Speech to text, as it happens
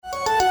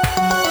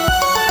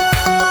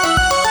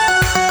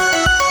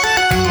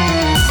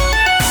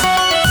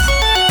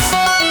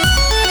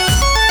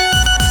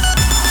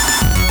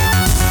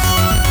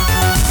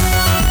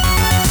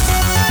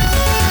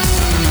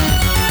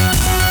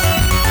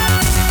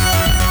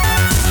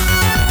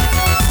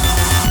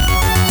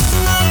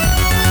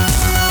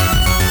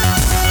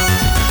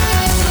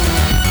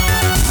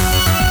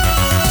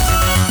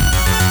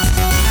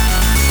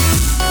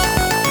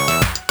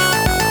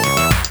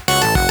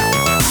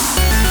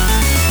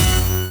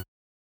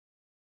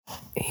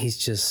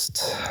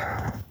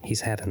He's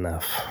had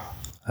enough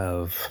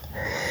of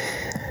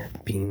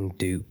being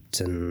duped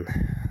and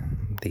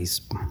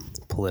these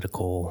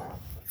political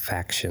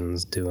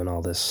factions doing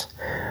all this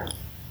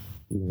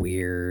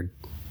weird,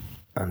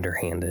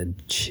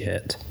 underhanded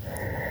shit.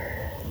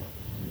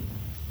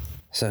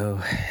 So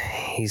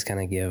he's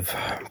gonna give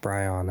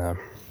Brian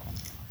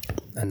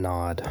a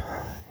nod,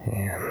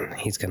 and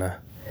he's gonna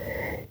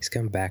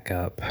back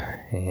up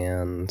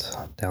and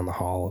down the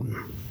hall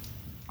and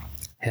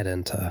head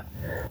into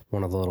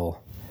one of the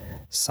little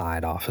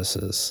side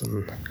offices,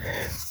 and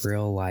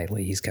real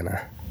lightly he's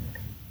gonna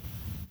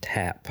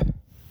tap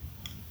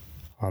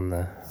on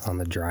the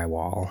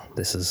drywall.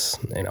 This is,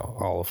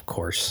 all of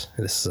course,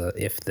 this is a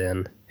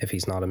if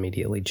he's not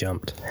immediately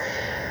jumped.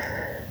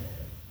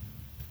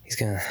 He's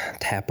gonna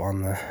tap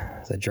on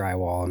the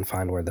drywall and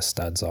find where the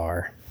studs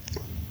are.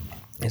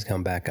 He's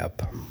gonna back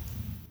up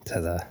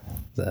to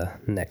the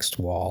next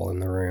wall in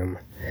the room,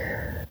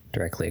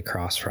 directly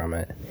across from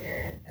it,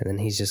 and then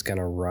he's just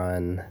gonna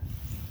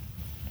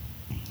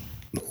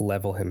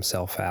level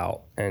himself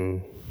out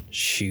and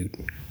shoot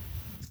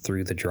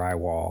through the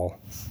drywall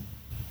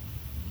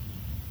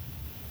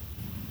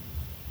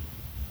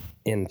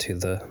into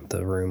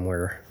the room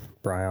where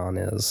Brian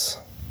is,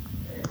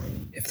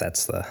 if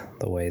that's the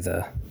way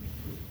the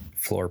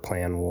floor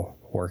plan will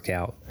work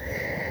out,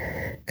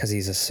 because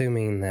he's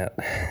assuming that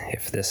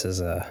if this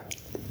is a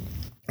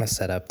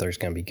setup, there's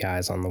going to be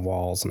guys on the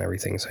walls and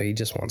everything, so he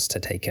just wants to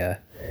take a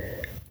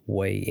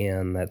way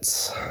in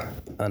that's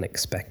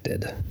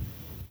unexpected,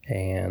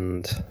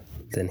 and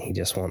then he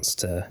just wants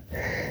to,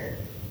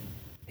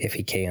 if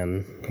he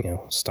can,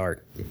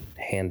 start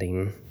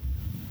handing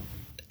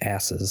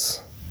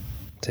asses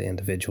to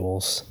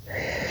individuals.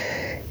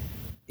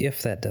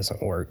 If that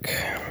doesn't work,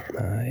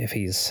 if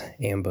he's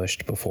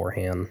ambushed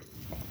beforehand,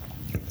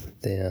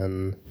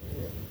 then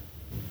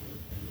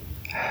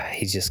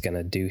he's just going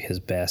to do his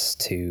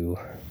best to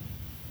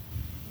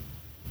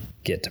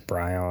get to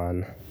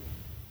Brian.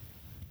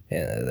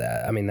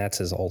 That's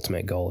his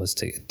ultimate goal, is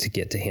to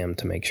get to him,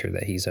 to make sure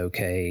that he's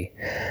okay.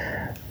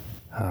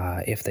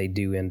 If they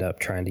do end up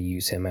trying to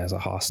use him as a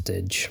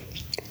hostage,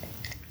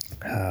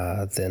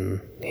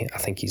 then I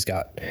think he's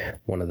got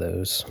one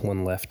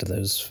left of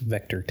those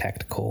Vector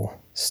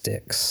tactical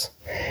sticks,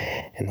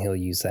 and he'll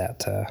use that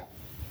to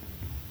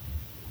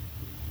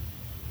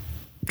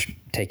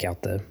take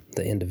out the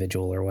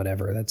individual or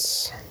whatever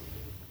that's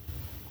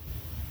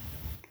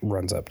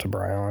runs up to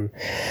Brian.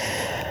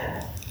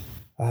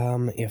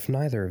 If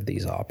neither of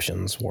these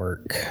options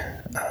work,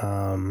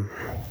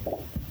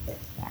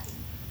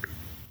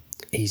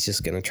 he's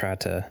just going to try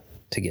to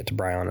get to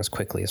Brian as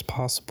quickly as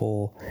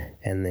possible,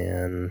 and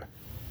then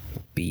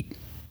beat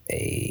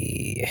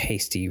a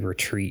hasty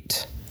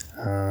retreat.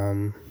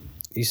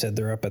 You said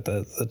they're up at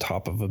the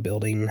top of a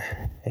building,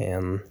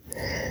 and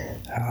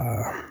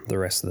the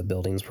rest of the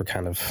buildings were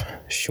kind of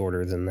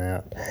shorter than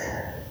that.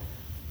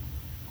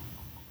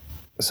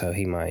 So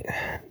he might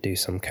do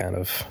some kind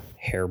of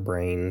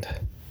harebrained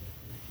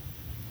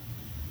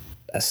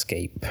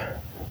escape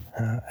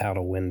out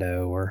a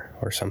window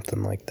or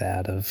something like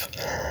that, of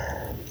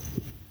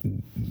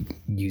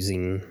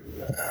using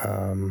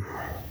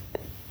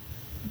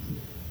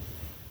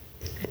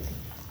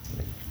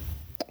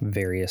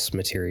various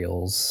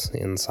materials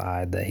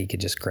inside that he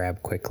could just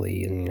grab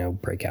quickly and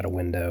break out a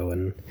window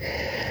and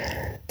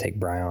take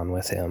Brian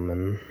with him,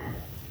 and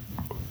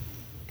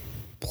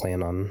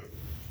plan on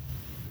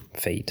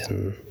fate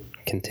and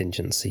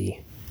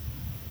contingency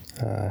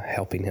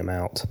helping him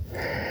out.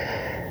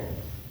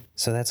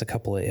 So that's a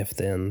couple of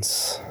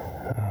if-thens.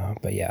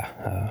 But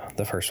yeah,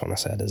 the first one I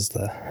said is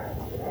the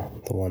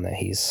one that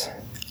he's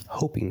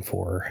hoping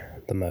for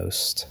the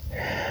most.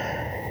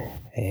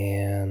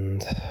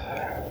 And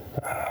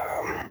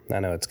I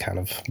know it's kind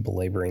of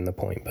belaboring the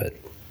point, but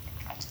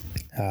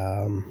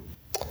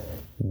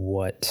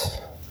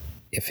what,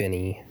 if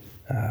any,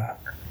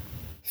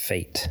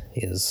 fate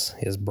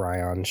is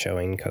Brian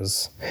showing?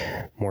 Because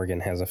Morgan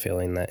has a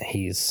feeling that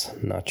he's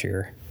not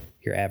your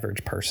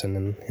average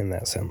person in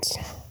that sense.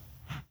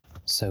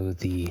 So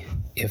the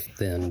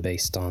if-then,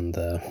 based on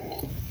the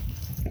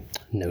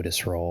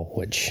notice roll,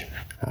 which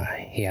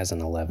he has an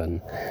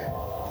 11,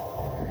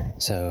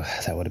 so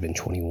that would have been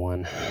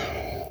 21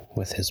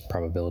 with his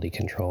probability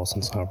control,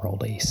 since I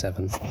rolled a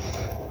 7.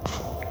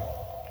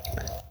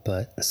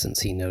 But since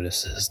he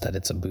notices that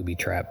it's a booby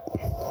trap,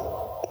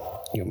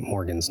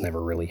 Morgan's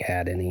never really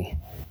had any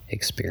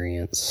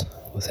experience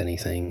with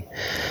anything,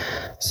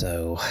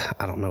 So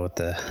I don't know what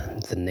the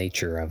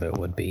nature of it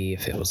would be,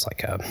 if it was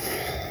like a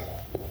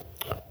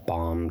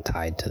bomb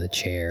tied to the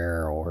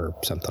chair or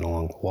something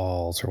along the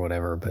walls or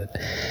whatever, but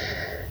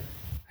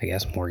I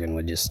guess Morgan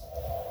would just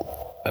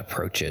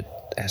approach it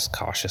as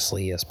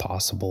cautiously as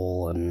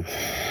possible and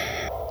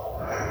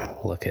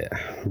look at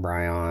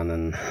Brian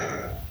and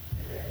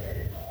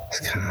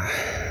just kind of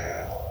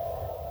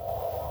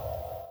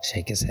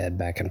shake his head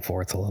back and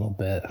forth a little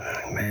bit.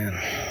 Man,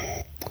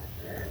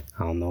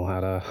 I don't know how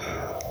to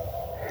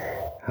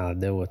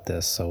deal with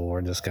this, so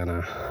we're just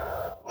gonna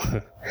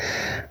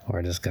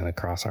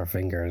cross our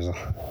fingers,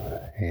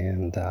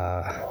 and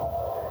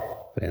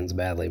if it ends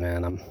badly,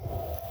 man, I'm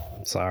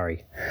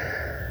sorry.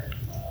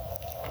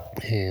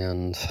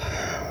 And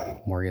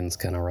Morgan's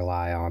gonna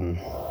rely on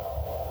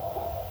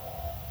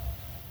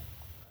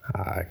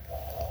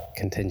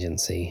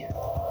contingency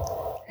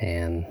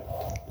and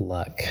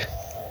luck,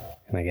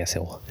 and I guess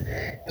he'll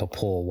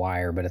pull a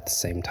wire, but at the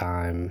same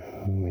time,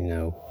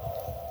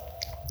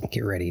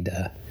 get ready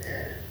to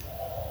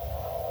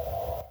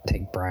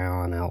take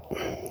Brian out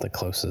the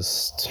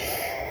closest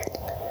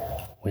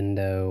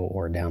window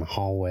or down a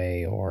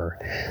hallway, or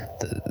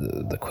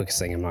the quickest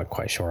thing, I'm not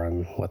quite sure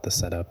on what the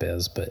setup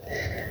is, but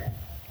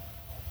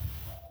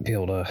be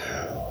able to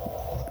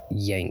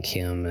yank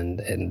him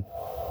and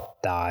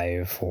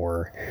dive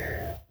or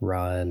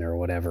run or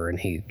whatever, and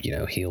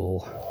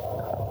he'll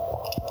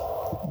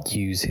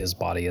use his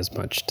body as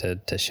much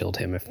to shield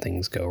him if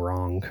things go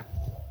wrong.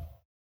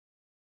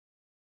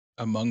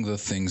 Among the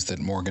things that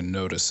Morgan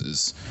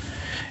notices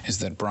is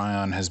that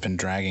Brian has been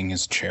dragging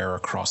his chair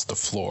across the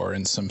floor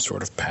in some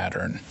sort of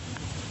pattern.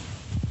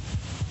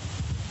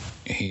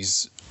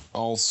 He's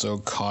also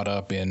caught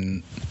up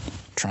in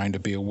trying to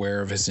be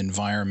aware of his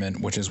environment,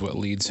 which is what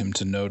leads him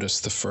to notice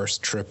the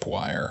first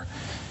tripwire.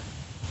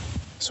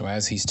 So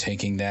as he's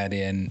taking that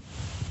in,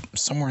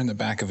 somewhere in the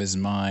back of his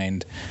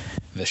mind,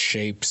 the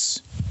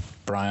shapes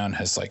Brian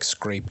has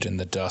scraped in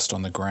the dust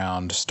on the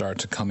ground start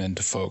to come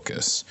into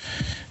focus.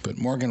 But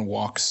Morgan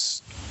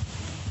walks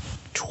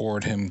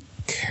toward him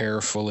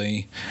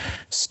carefully,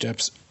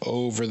 steps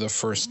over the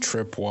first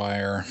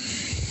tripwire,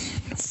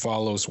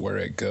 follows where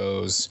it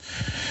goes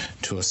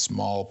to a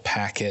small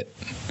packet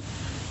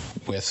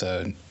with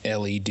an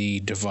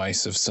LED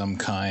device of some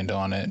kind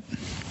on it.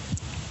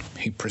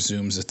 He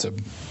presumes it's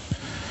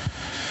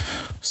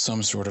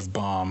some sort of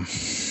bomb.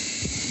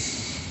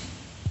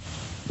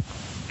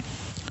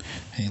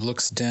 He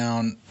looks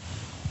down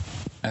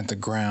at the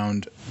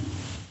ground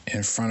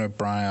in front of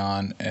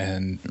Brian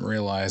and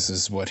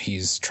realizes what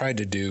he's tried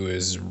to do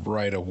is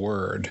write a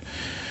word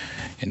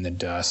in the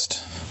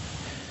dust.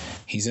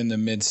 He's in the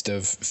midst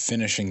of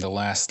finishing the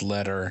last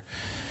letter,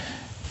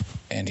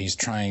 and he's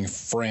trying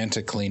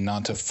frantically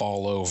not to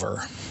fall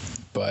over,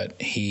 but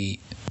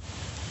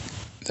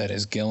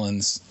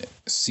Gillens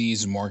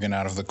sees Morgan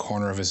out of the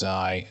corner of his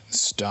eye,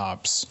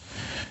 stops,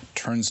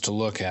 turns to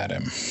look at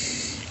him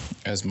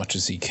as much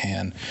as he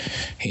can.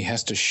 He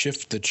has to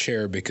shift the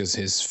chair because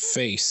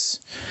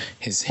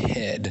his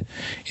head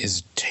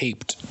is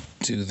taped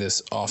to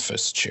this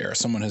office chair.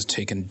 Someone has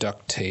taken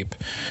duct tape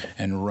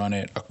and run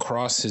it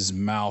across his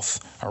mouth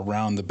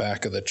around the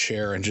back of the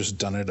chair and just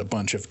done it a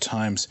bunch of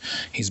times.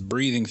 He's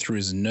breathing through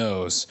his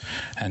nose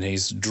and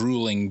he's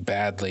drooling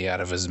badly out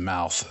of his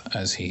mouth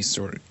as he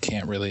sort of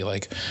can't really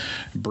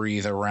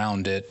breathe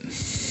around it.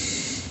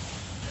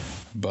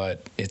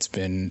 But it's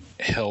been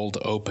held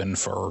open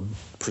for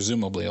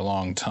presumably a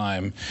long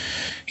time.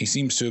 He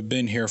seems to have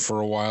been here for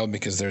a while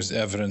because there's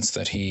evidence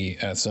that he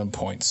at some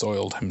point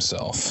soiled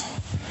himself.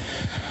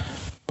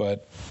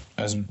 But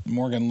as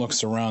Morgan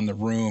looks around the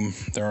room,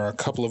 there are a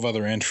couple of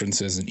other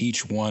entrances, and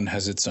each one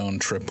has its own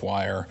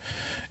tripwire,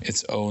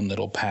 its own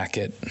little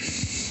packet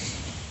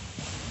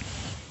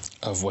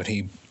of what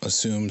he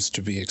assumes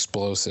to be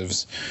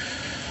explosives.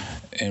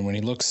 And when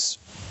he looks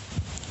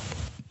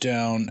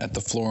down at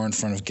the floor in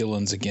front of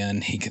Gillens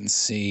again, he can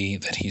see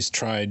that he's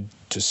tried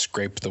to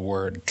scrape the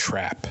word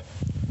trap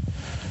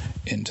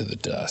into the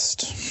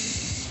dust.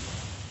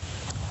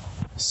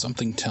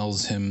 Something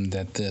tells him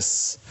that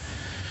this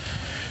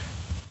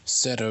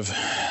set of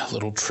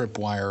little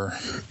tripwire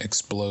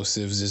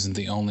explosives isn't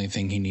the only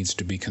thing he needs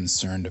to be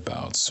concerned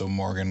about. So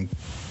Morgan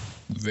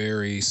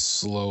very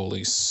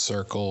slowly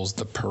circles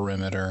the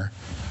perimeter.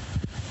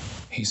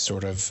 He's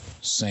sort of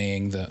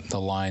saying the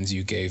lines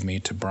you gave me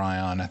to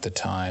Brian at the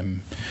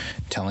time,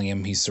 telling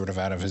him he's sort of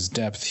out of his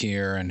depth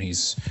here, and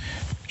he's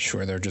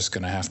sure they're just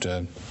going to have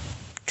to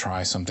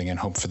try something and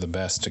hope for the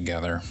best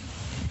together.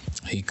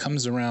 He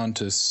comes around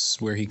to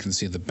where he can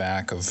see the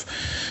back of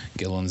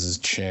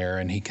Gillens' chair,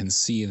 and he can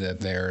see that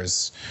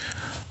there's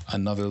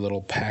another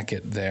little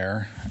packet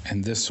there,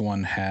 and this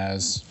one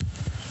has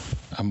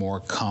a more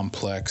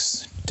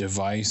complex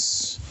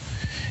device.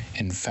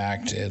 In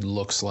fact, it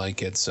looks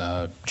like it's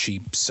a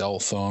cheap cell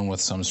phone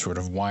with some sort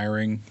of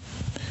wiring.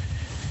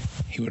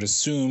 He would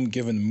assume,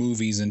 given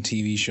movies and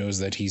TV shows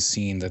that he's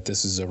seen, that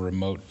this is a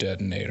remote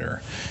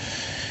detonator.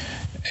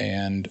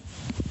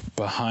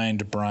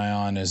 behind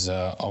Brian is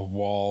a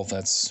wall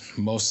that's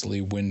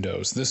mostly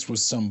windows. This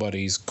was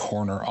somebody's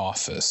corner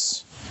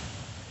office.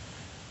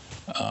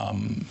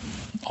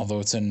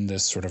 Although it's in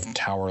this sort of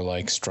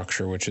tower-like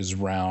structure, which is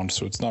round,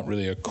 so it's not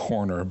really a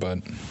corner, but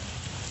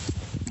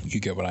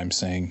you get what I'm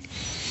saying.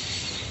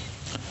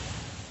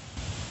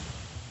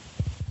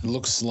 It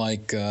looks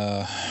like,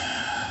 I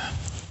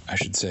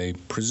should say,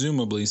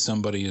 presumably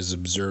somebody is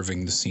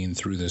observing the scene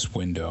through this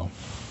window.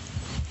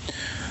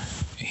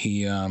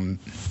 He,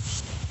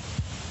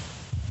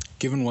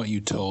 given what you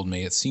told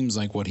me, it seems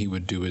like what he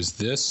would do is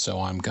this, so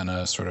I'm going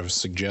to sort of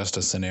suggest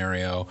a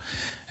scenario,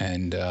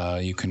 and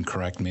you can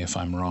correct me if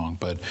I'm wrong.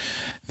 But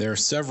there are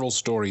several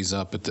stories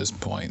up at this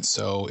point,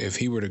 so if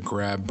he were to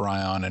grab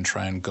Brian and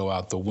try and go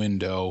out the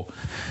window,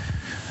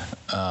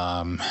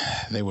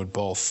 they would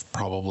both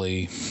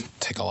probably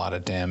take a lot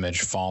of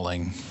damage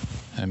falling.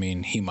 I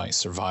mean, he might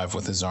survive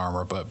with his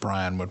armor, but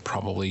Brian would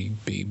probably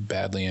be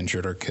badly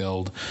injured or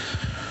killed.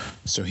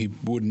 So he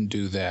wouldn't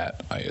do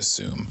that, I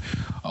assume.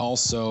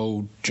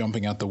 Also,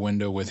 jumping out the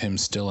window with him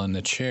still in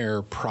the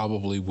chair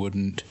probably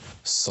wouldn't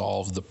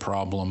solve the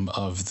problem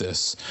of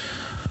this,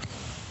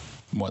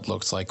 what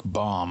looks like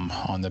bomb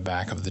on the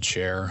back of the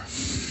chair.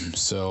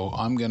 So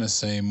I'm going to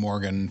say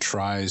Morgan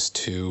tries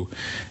to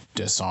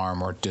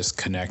disarm or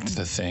disconnect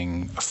the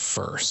thing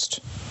first.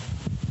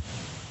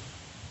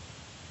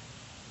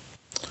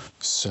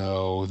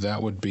 So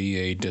that would be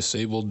a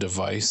disabled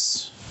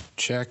device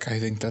check. I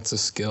think that's a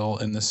skill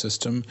in the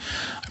system.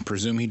 I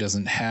presume he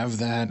doesn't have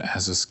that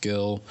as a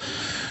skill,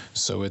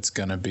 so it's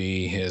going to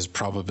be his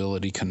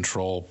probability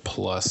control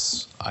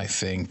plus, I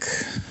think,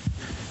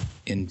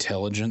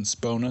 intelligence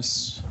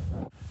bonus.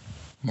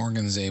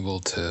 Morgan's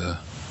able to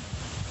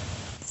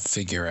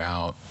figure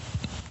out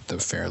the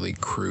fairly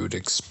crude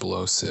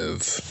explosive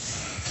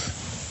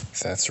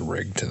that's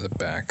rigged to the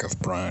back of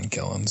Brian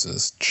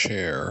Gillens'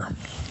 chair.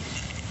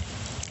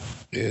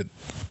 It,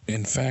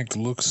 in fact,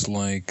 looks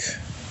like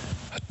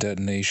a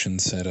detonation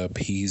setup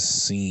he's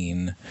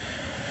seen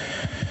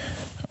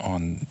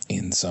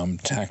in some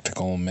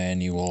tactical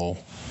manual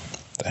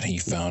that he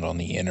found on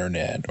the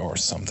internet or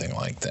something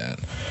like that.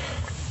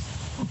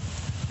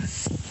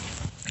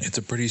 It's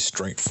a pretty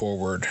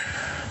straightforward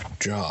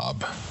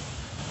job,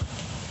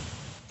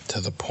 to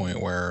the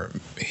point where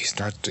he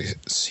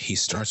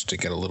starts to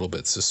get a little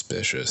bit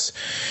suspicious,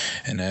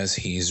 and as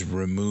he's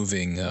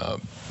removing a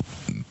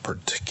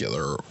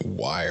particular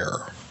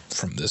wire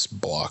from this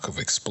block of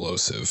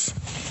explosive,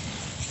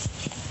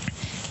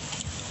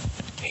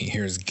 he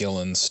hears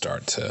Gillen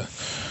start to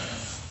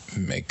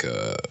make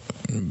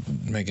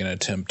an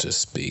attempt to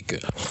speak.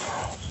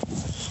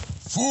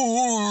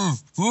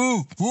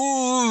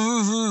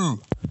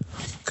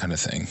 Kind of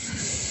thing.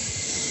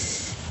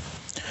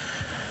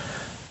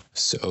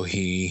 So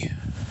he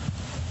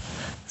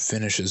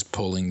finishes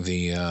pulling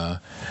the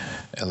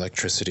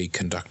electricity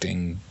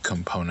conducting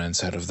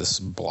components out of this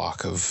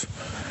block of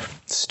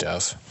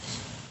stuff.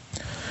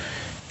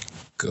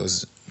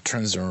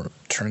 Turns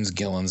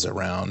Gillens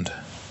around,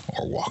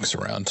 or walks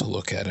around to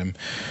look at him,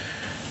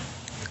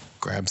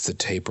 grabs the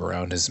tape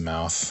around his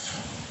mouth,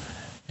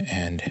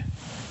 and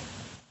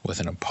with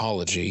an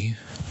apology,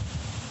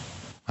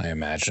 I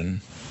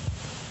imagine,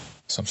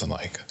 something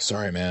like,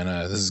 "Sorry, man,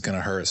 this is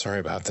gonna hurt. Sorry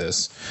about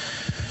this."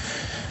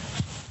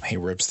 He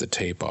rips the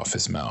tape off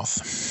his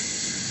mouth.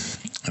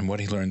 And what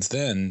he learns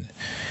then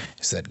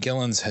is that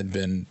Gillens had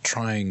been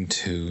trying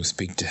to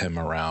speak to him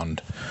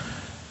around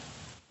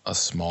a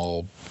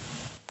small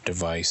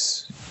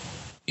device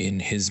in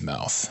his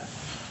mouth.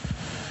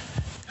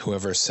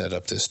 Whoever set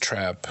up this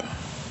trap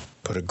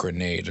put a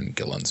grenade in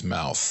Gillen's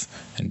mouth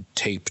and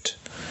taped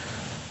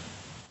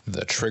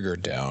the trigger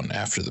down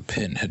after the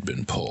pin had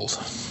been pulled.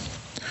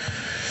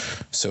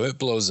 So it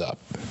blows up.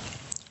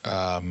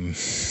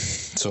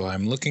 So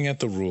I'm looking at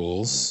the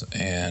rules,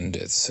 and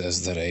it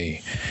says that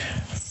a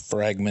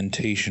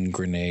fragmentation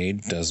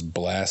grenade does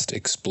blast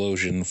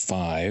explosion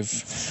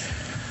 5.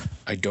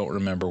 I don't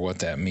remember what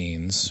that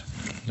means,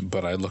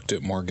 but I looked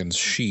at Morgan's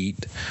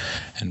sheet,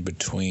 and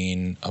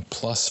between a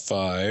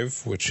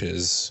 +5, which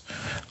is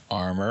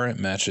armor, it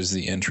matches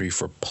the entry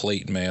for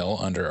plate mail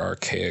under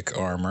archaic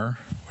armor,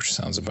 which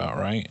sounds about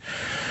right,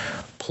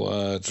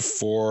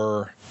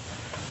 +4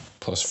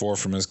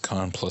 from his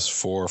con,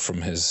 +4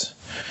 from his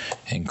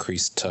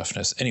increased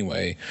toughness.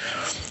 Anyway,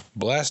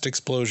 blast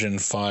explosion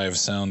 5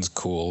 sounds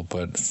cool,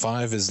 but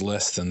 5 is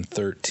less than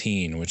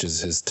 13, which is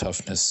his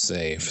toughness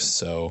save.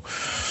 So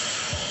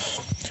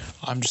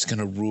I'm just going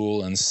to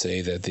rule and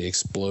say that the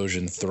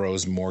explosion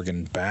throws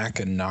Morgan back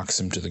and knocks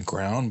him to the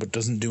ground, but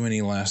doesn't do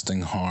any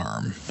lasting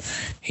harm.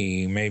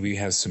 He maybe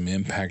has some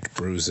impact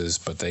bruises,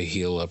 but they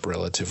heal up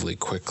relatively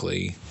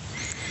quickly.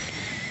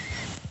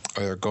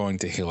 Or they're going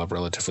to heal up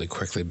relatively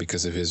quickly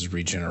because of his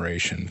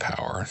regeneration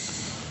power.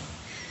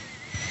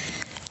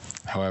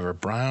 However,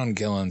 Brian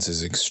Gillens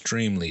is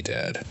extremely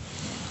dead.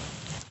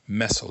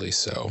 Messily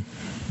so.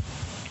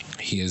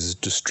 He is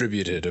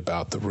distributed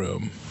about the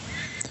room.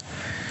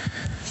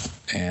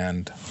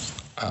 And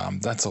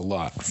that's a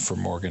lot for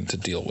Morgan to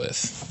deal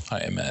with, I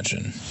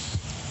imagine.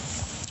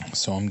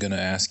 So I'm going to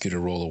ask you to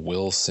roll a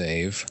will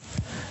save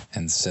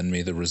and send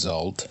me the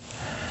result.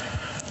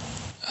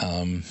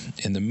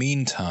 In the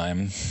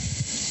meantime,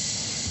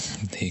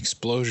 the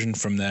explosion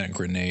from that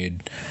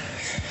grenade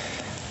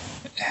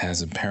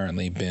has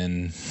apparently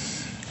been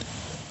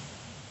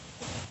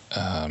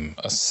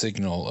a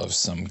signal of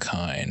some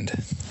kind,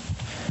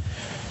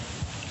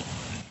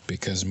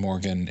 because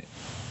Morgan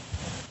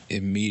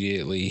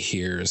immediately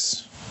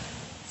hears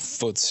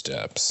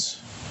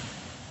footsteps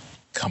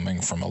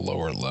coming from a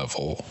lower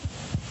level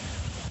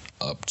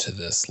up to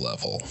this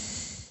level.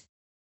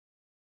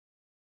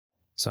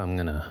 So I'm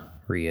going to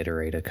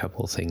reiterate a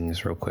couple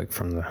things real quick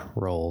from the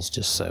rolls,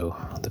 just so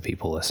the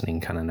people listening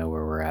kind of know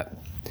where we're at.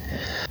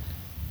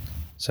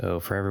 So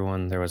for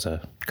everyone, there was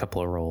a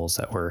couple of rolls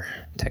that were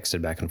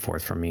texted back and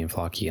forth from me and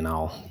Flocky, and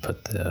I'll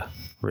put the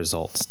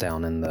results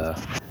down or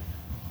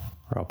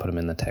I'll put them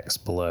in the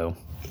text below.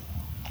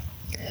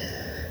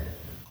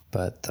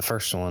 But the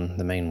first one,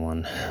 the main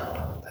one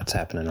that's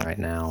happening right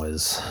now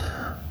is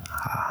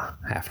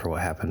after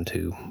what happened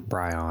to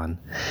Brian.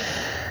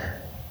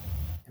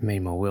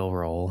 Made my will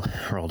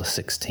rolled a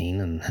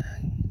 16 and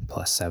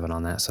plus 7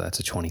 on that, so that's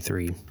a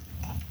 23.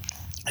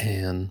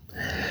 And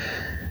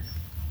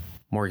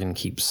Morgan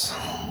keeps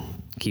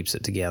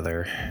it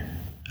together.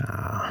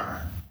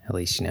 At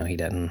least, he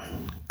doesn't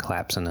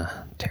collapse in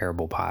a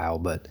terrible pile,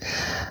 but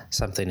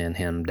something in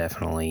him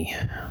definitely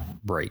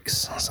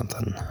breaks.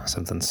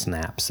 Something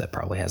snaps that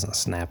probably hasn't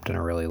snapped in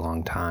a really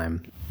long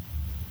time.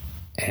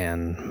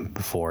 And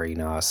before, I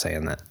was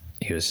saying that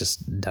he was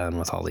just done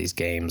with all these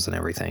games and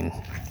everything.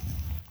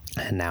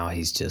 And now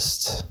he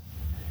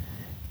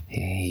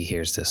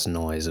hears this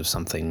noise of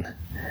something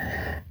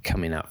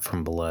coming up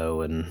from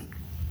below, and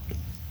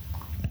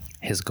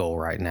his goal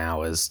right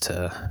now is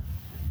to,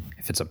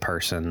 if it's a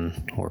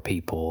person or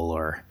people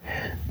or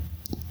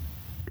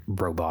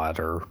robot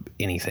or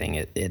anything,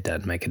 it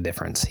doesn't make a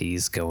difference.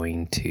 He's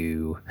going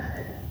to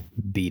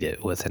beat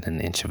it within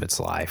an inch of its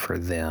life, or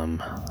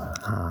them.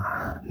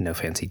 No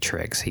fancy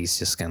tricks. He's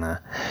just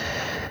gonna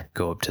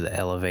go up to the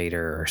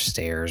elevator or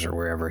stairs or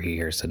wherever he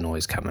hears the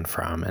noise coming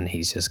from, and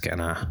he's just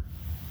gonna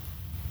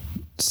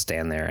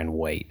stand there and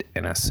wait.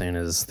 And as soon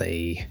as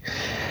they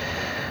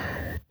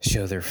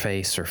show their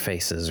face or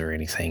faces or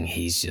anything,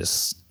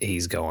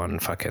 he's going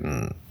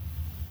fucking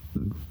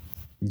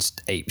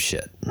just ape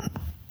shit.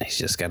 He's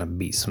just gonna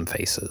beat some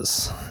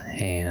faces,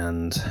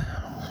 and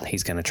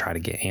he's gonna try to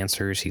get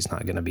answers. He's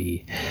not gonna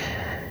be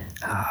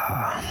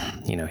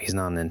he's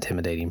not an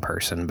intimidating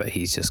person, but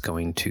he's just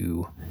going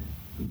to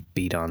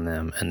beat on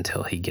them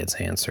until he gets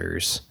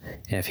answers.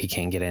 And if he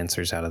can't get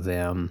answers out of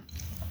them,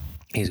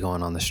 he's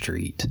going on the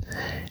street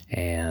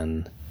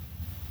and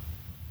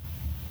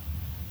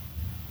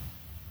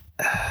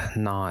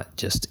not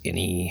just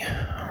any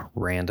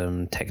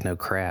random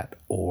technocrat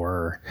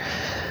or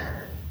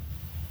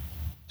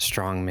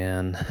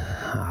strongmen,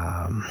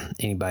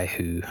 anybody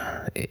who,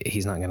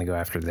 he's not going to go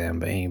after them,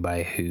 but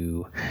anybody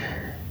who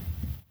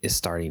is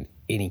starting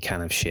any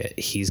kind of shit,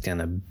 he's going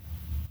to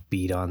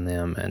beat on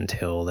them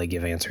until they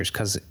give answers,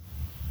 because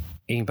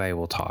anybody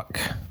will talk.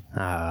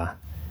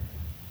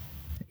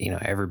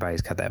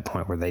 Everybody's got that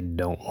point where they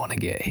don't want to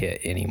get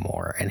hit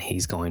anymore, and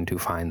he's going to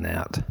find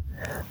that.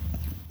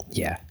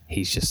 Yeah,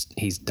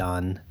 he's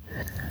done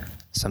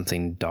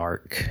something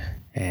dark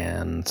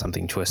and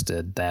something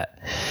twisted that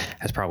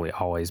has probably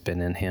always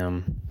been in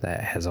him,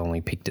 that has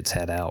only peeked its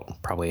head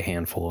out probably a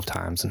handful of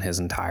times in his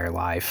entire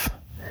life,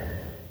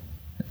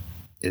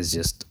 is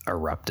just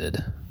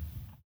erupted.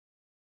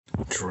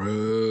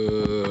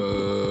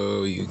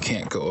 Drew, you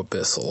can't go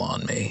abyssal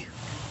on me.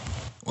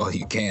 Well,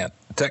 you can't,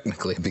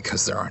 technically,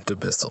 because there aren't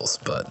abyssals,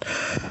 but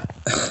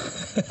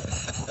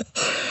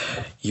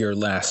your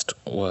last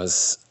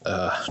was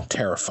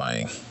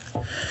terrifying.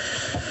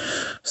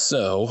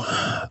 So,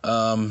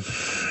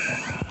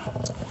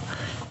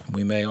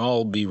 we may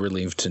all be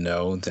relieved to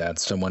know that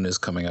someone is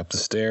coming up the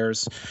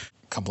stairs.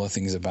 A couple of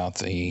things about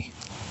the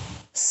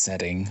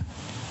setting,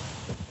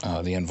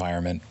 the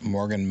environment.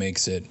 Morgan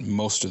makes it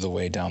most of the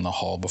way down the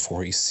hall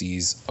before he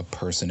sees a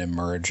person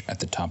emerge at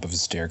the top of a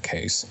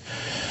staircase.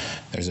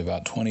 There's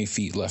about 20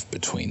 feet left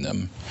between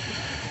them.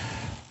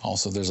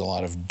 Also, there's a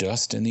lot of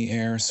dust in the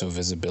air, so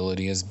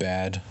visibility is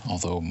bad,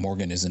 although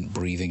Morgan isn't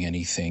breathing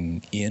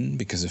anything in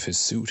because of his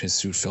suit. His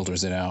suit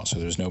filters it out, so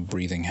there's no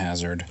breathing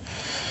hazard.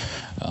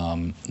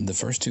 The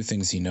first two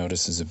things he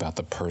notices about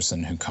the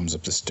person who comes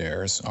up the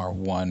stairs are,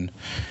 one,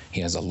 he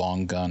has a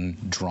long gun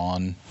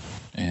drawn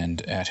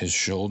and at his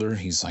shoulder.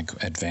 He's like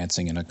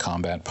advancing in a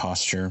combat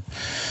posture.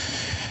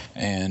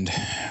 And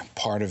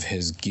part of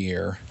his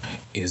gear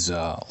is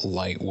a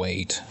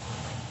lightweight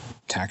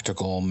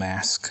tactical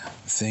mask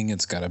thing.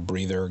 It's got a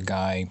breather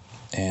guy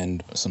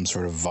and some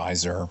sort of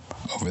visor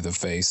over the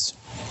face.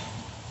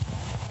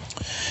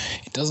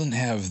 It doesn't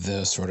have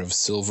the sort of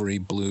silvery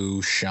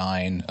blue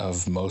shine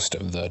of most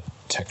of the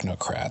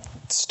technocrat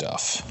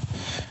stuff.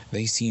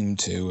 They seem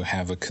to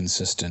have a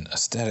consistent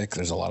aesthetic.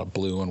 There's a lot of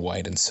blue and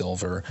white and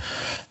silver.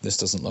 This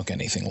doesn't look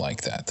anything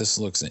like that. This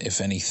looks, if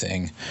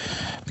anything,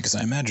 because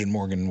I imagine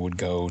Morgan would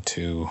go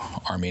to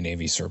Army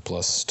Navy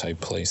surplus type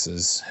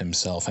places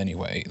himself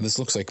anyway. This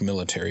looks like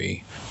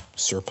military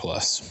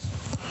surplus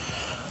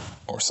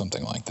or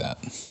something like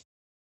that.